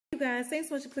guys, thanks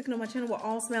so much for clicking on my channel. We're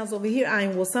all smiles over here. I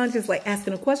am Will Sanja. Like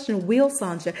asking a question, will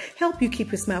Sanja help you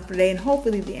keep your smile for the day? And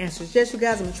hopefully the answer is yes, you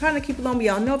guys. I'm trying to keep it on, but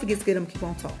y'all know if it gets good, I'm gonna keep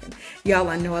on talking. Y'all,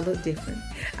 I know I look different.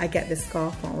 I got this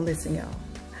scarf on. Listen, y'all.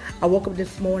 I woke up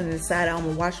this morning and decided I'm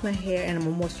gonna wash my hair and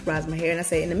I'm gonna moisturize my hair. And I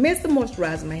say, in the midst of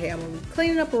moisturizing my hair, I'm gonna be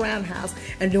cleaning up around the house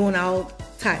and doing all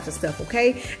types of stuff,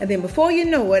 okay? And then before you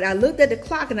know it, I looked at the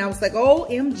clock and I was like,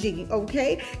 OMG,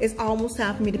 okay? It's almost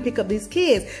time for me to pick up these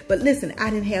kids. But listen,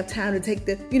 I didn't have time to take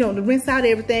the, to rinse out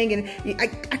everything, and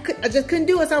I just couldn't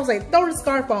do it. So I was like, throw the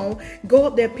scarf on, go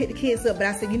up there, pick the kids up. But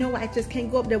I said, you know what? I just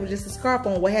can't go up there with just a scarf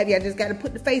on, what have you. I just got to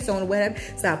put the face on or whatever.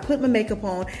 So I put my makeup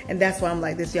on, and that's why I'm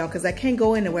like this, y'all, because I can't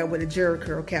go anywhere with a Jerry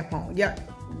curl cap on. Y'all,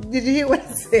 did you hear what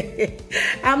I said?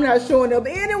 I'm not showing up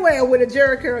anywhere with a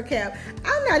Jerry curl cap.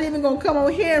 I'm not even going to come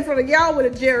on here in front of y'all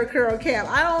with a Jerry curl cap.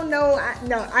 I don't know.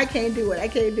 No, I can't do it. I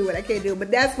can't do it.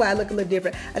 But that's why I look a little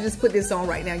different. I just put this on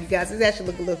right now, you guys. It's actually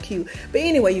looking a little cute. But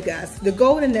anyway, you guys, the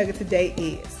golden nugget today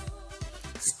is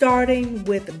starting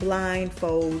with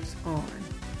blindfolds on.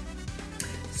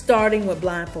 Starting with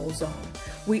blindfolds on.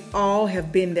 We all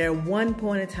have been there one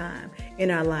point in time in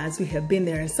our lives. We have been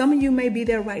there, and some of you may be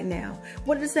there right now.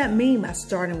 What does that mean by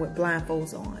starting with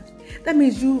blindfolds on? That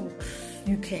means you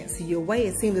can't see your way.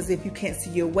 It seems as if you can't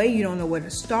see your way. You don't know where to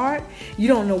start. You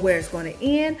don't know where it's going to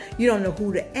end. You don't know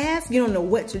who to ask. You don't know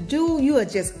what to do. You are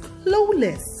just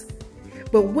clueless.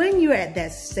 But when you're at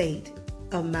that state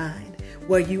of mind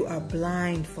where you are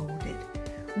blindfolded,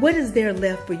 what is there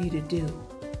left for you to do?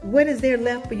 What is there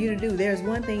left for you to do? There's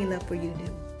one thing left for you to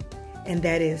do, and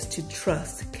that is to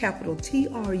trust. Capital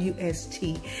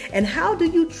T-R-U-S-T. And how do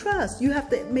you trust? You have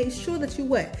to make sure that you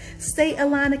what? Stay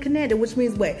aligned and connected, which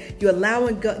means what? You're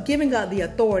allowing God, giving God the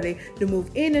authority to move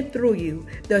in and through you,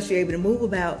 thus you're able to move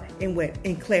about in what?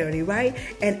 In clarity, right?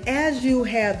 And as you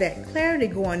have that clarity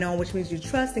going on, which means you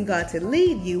trust in God to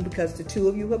lead you, because the two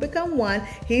of you have become one.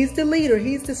 He's the leader.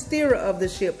 He's the steerer of the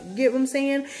ship. You get what I'm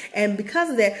saying? And because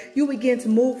of that, you begin to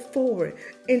move forward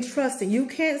in trusting. You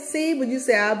can't see, but you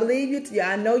say, I believe you.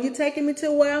 I know you're taking me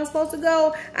to where I'm supposed to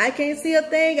go. I can't see a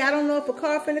thing. I don't know if a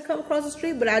car finna come across the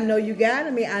street, but I know you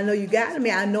got me. I know you got me.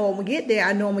 I know I'm gonna get there.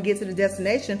 I know I'm gonna get to the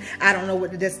destination. I don't know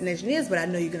what the destination is, but I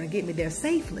know you're gonna get me there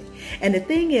safely. And the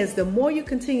thing is, the more you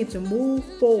continue to move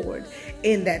forward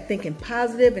in that thinking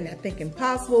positive and that thinking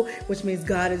possible, which means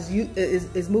God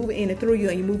is moving in and through you,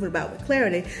 and you're moving about with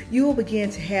clarity, you will begin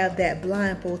to have that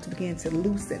blindfold to begin to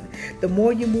loosen. The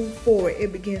more you move forward,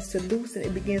 it begins to loosen.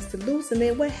 It begins to loosen.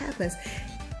 Then what happens?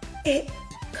 It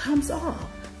comes off.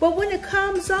 But when it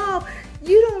comes off,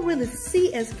 you don't really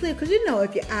see as clear, because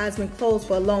if your eyes been closed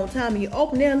for a long time and you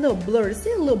open, they're a little blurry. It's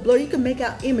still a little blurry. You can make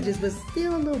out images, but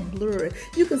still a little blurry.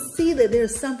 You can see that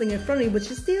there's something in front of you, but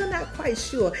you're still not quite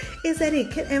sure. Is that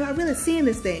it? Am I really seeing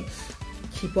this thing?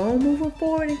 Keep on moving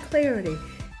forward in clarity,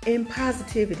 in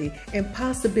positivity, in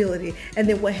possibility. And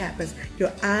then what happens?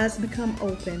 Your eyes become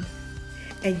open,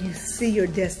 and you see your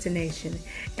destination.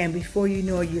 And before you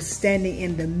know it, you're standing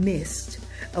in the midst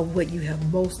of what you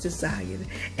have most desired.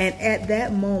 And at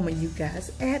that moment, you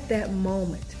guys, at that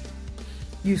moment,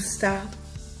 you stop,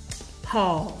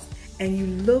 pause, and you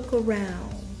look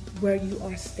around where you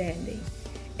are standing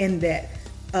in that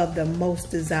of the most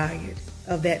desired,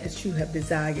 of that you have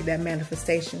desired, that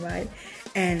manifestation, right?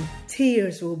 And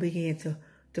tears will begin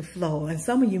to flow. And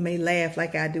some of you may laugh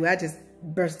like I do. I just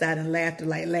burst out in laughter,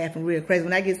 like laughing real crazy.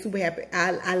 When I get super happy,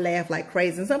 I laugh like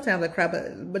crazy. And sometimes I cry,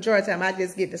 but majority of the time I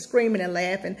just get to screaming and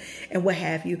laughing and what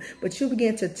have you. But you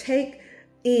begin to take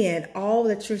in all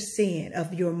that you're seeing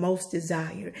of your most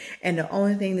desired. And the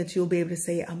only thing that you'll be able to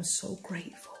say, I'm so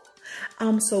grateful.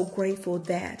 I'm so grateful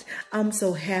that, I'm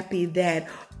so happy that,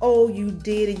 oh, you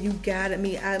did it, you got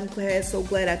me. I'm glad, so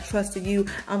glad I trusted you.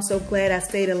 I'm so glad I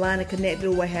stayed aligned and connected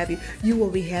or what have you. You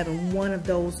will be having one of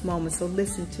those moments. So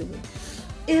listen to it.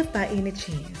 If by any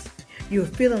chance you're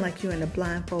feeling like you're in a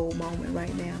blindfold moment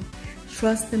right now,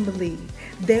 trust and believe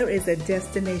there is a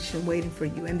destination waiting for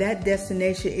you. And that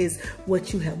destination is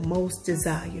what you have most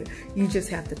desired. You just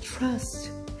have to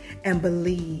trust and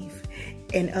believe.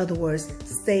 In other words,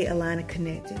 stay aligned and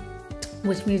connected,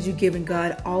 which means you're giving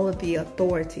God all of the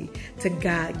authority to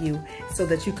guide you so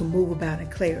that you can move about in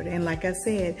clarity. And like I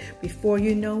said, before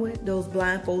you know it, those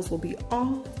blindfolds will be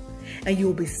off, and you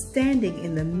will be standing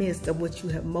in the midst of what you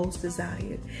have most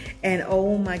desired. And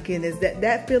oh my goodness,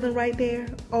 that feeling right there,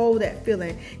 oh, that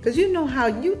feeling, because you know how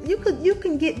you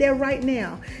can get there right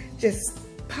now. Just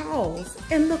pause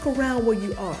and look around where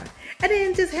you are, and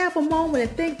then just have a moment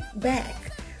and think back.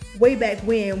 Way back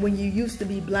when you used to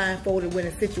be blindfolded with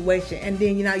a situation, and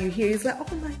then you hear, it's like,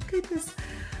 oh my goodness,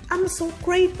 I'm so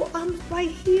grateful I'm right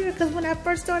here. Because when I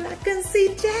first started, I couldn't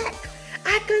see jack.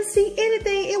 I couldn't see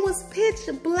anything. It was pitch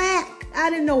black. I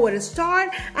didn't know where to start.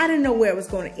 I didn't know where it was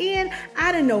going to end.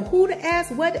 I didn't know who to ask,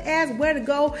 what to ask, where to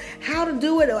go, how to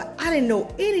do it. I didn't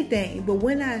know anything. But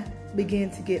when I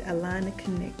began to get aligned and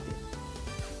connected,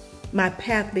 my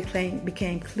path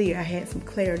became clear. I had some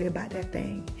clarity about that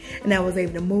thing. And I was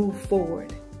able to move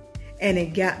forward. And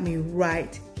it got me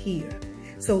right here.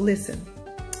 So listen,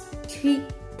 keep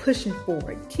pushing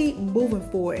forward, keep moving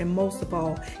forward, and most of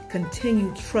all,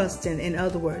 continue trusting. In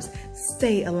other words,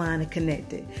 stay aligned and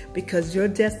connected, because your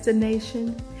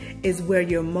destination is where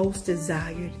your most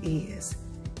desired is.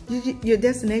 Your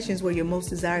destination is where your most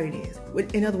desired is.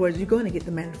 In other words, you're going to get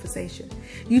the manifestation.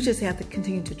 You just have to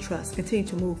continue to trust, continue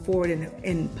to move forward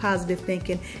in positive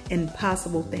thinking and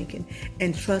possible thinking,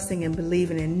 and trusting and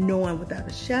believing and knowing without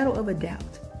a shadow of a doubt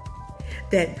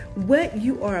that what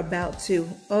you are about to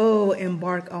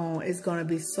embark on is going to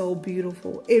be so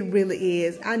beautiful. It really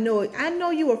is. I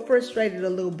know you were frustrated a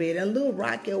little bit, a little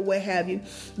rocky or what have you,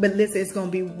 but listen, it's going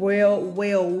to be well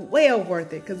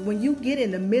worth it. Because when you get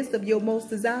in the midst of your most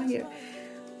desire,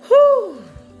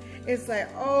 it's like,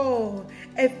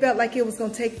 it felt like it was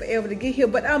going to take forever to get here,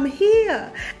 but I'm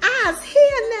here. I'm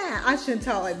here now. I shouldn't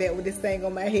talk like that with this thing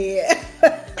on my head.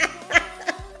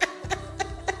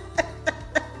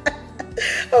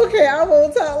 Okay, I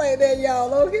won't talk like that,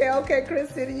 y'all. Okay, Chris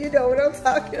City, you know what I'm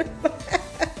talking about.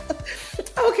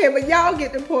 Okay, but y'all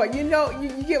get the point. You know, you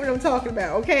get what I'm talking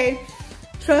about, okay?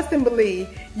 Trust and believe.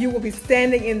 You will be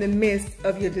standing in the midst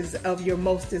of your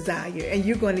most desire, and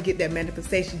you're going to get that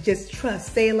manifestation. Just trust,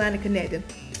 stay aligned and connected.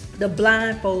 The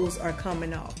blindfolds are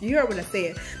coming off. You heard what I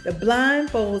said. The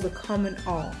blindfolds are coming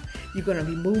off. You're going to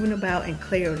be moving about in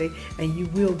clarity, and you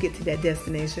will get to that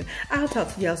destination. I'll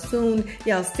talk to y'all soon.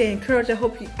 Y'all stay encouraged. I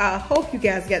hope you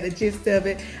guys got the gist of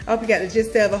it. I hope you got the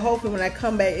gist of it. Hopefully when I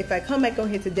come back, if I come back on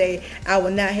here today, I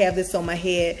will not have this on my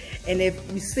head. And if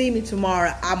you see me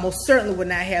tomorrow, I most certainly will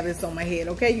not have this on my head.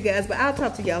 Okay, you guys? But I'll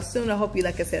talk to y'all soon. I hope you,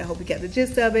 like I said, I hope you got the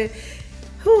gist of it.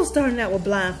 Who's starting out with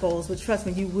blindfolds? But trust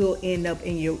me, you will end up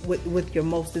in with your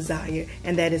most desire,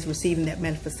 and that is receiving that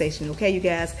manifestation. Okay, you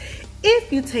guys?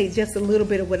 If you take just a little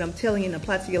bit of what I'm telling you and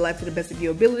apply to your life to the best of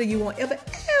your ability, you won't ever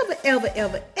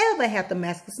have to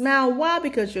mask a smile. Why?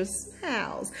 Because your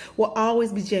smiles will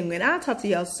always be genuine. I'll talk to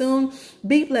y'all soon.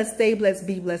 Be blessed, stay blessed,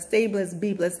 be blessed, stay blessed,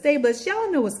 be blessed, stay blessed.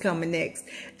 Y'all know what's coming next.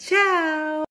 Ciao.